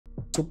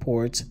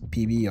supports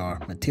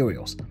PBR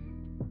materials.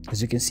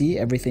 As you can see,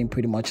 everything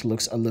pretty much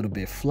looks a little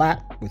bit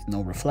flat with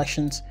no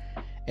reflections.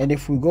 And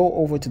if we go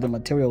over to the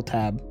material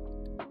tab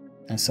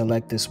and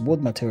select this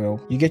wood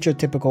material, you get your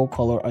typical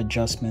color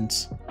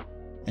adjustments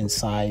and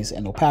size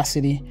and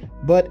opacity.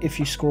 But if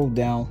you scroll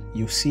down,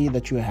 you'll see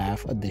that you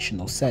have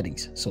additional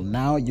settings. So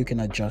now you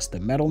can adjust the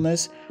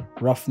metalness,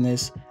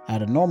 roughness,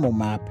 add a normal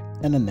map,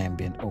 and an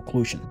ambient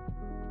occlusion.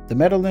 The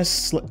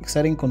metalness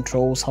setting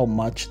controls how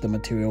much the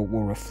material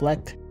will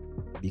reflect.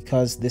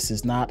 Because this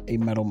is not a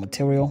metal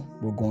material,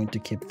 we're going to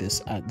keep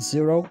this at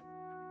 0.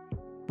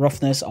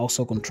 Roughness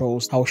also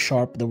controls how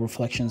sharp the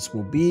reflections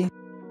will be.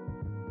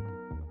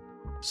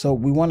 So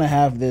we want to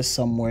have this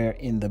somewhere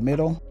in the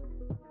middle.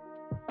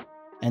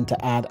 And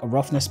to add a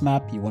roughness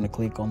map, you want to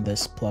click on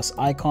this plus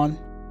icon.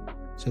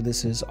 So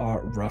this is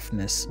our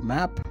roughness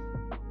map.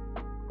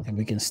 And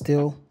we can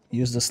still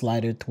use the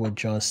slider to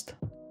adjust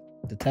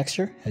the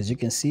texture. As you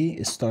can see,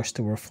 it starts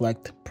to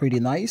reflect pretty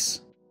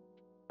nice.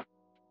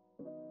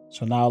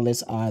 So now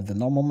let's add the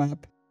normal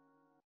map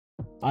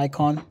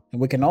icon.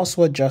 And we can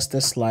also adjust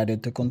this slider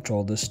to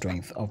control the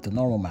strength of the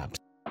normal maps.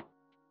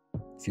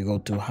 If you go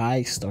too high,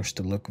 it starts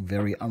to look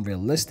very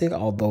unrealistic,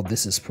 although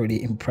this is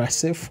pretty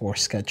impressive for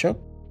SketchUp.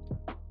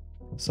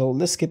 So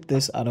let's keep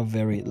this at a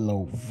very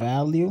low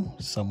value,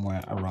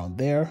 somewhere around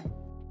there.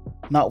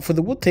 Now for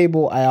the wood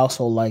table, I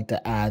also like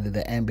to add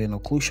the ambient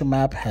occlusion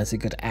map, as it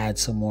could add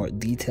some more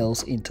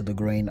details into the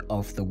grain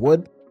of the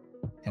wood.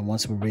 And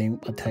once we bring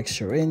a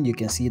texture in, you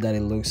can see that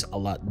it looks a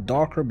lot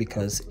darker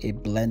because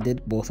it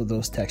blended both of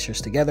those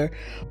textures together.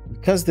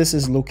 Because this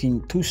is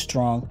looking too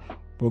strong,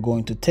 we're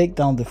going to take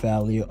down the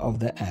value of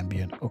the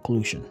ambient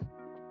occlusion.